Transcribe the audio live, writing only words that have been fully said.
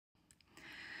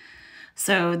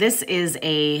So this is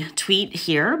a tweet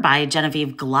here by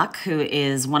Genevieve Gluck, who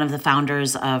is one of the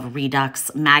founders of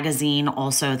Redux magazine,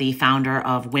 also the founder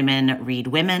of Women Read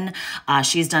Women.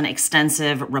 She's done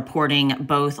extensive reporting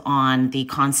both on the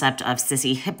concept of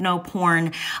sissy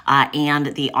hypnoporn and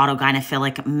the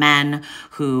autogynephilic men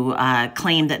who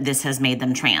claim that this has made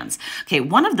them trans. Okay,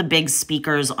 one of the big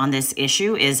speakers on this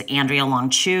issue is Andrea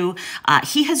Long-Chu.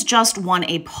 He has just won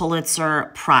a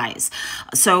Pulitzer Prize.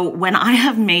 So when I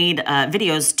have made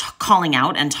videos calling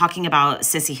out and talking about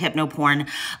sissy hypnoporn,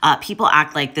 people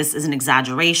act like this is an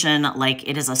exaggeration, like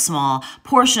it is a small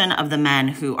portion of the men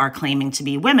who are claiming to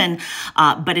be women.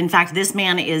 But in fact, this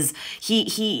man is,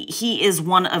 he is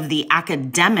one of the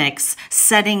academics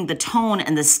setting the tone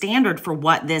and the standard for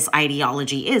what this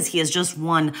ideology is. He has just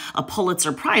won a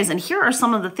Pulitzer Prize. And here are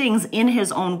some of the things in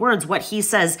his own words, what he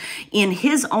says in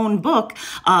his own book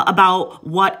about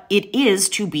what it is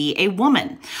to be a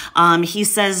woman. He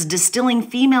says, distilling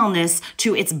femaleness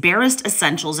to its barest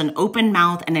essentials, an open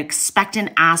mouth, an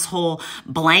expectant asshole,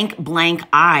 blank, blank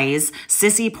eyes,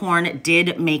 sissy porn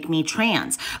did make me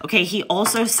trans. Okay, he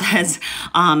also says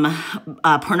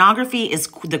pornography is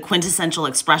the quintessential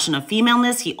expression of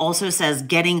femaleness. He also says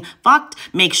getting fucked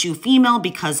makes you female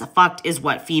because fucked is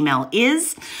what female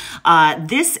is.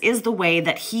 This is the way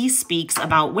that he speaks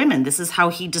about women. This is how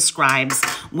he describes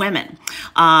women.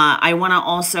 I want to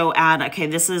also add, okay,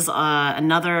 this is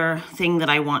another thing that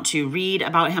I want to read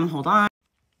about him. Hold on.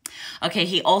 Okay,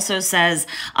 he also says,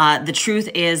 the truth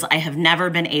is I have never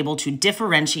been able to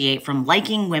differentiate from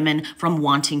liking women from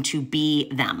wanting to be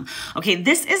them. Okay,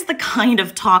 this is the kind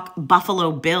of talk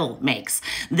Buffalo Bill makes.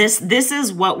 This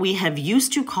is what we have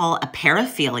used to call a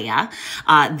paraphilia.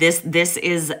 This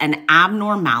is an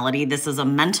abnormality. This is a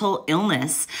mental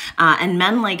illness. And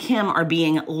men like him are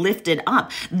being lifted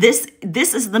up. This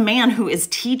is the man who is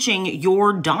teaching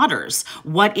your daughters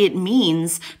what it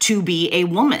means to be a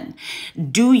woman.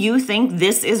 Do you think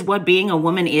this is what being a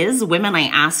woman is? Women, I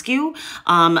ask you.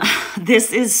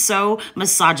 This is so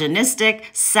misogynistic,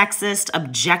 sexist,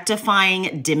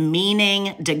 objectifying,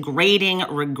 demeaning, degrading,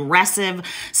 regressive,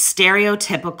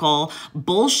 stereotypical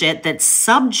bullshit that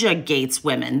subjugates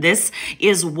women. This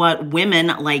is what women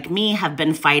like me have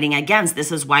been fighting against. This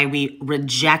is why we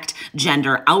reject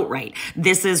gender outright.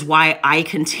 This is why I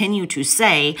continue to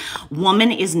say,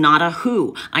 woman is not a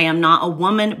who. I am not a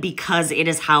woman because it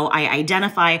is how I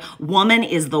identify. Woman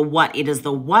is the what. It is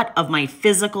the what of my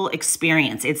physical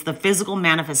experience. It's the physical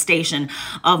manifestation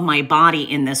of my body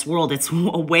in this world. It's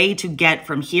a way to get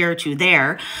from here to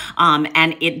there.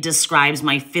 And it describes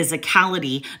my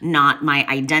physicality, not my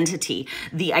identity.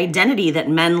 The identity that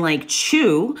men like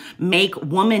Chu make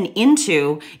woman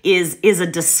into is a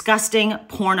disgusting,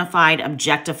 pornified,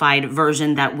 objectified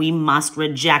version that we must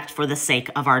reject for the sake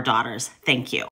of our daughters. Thank you.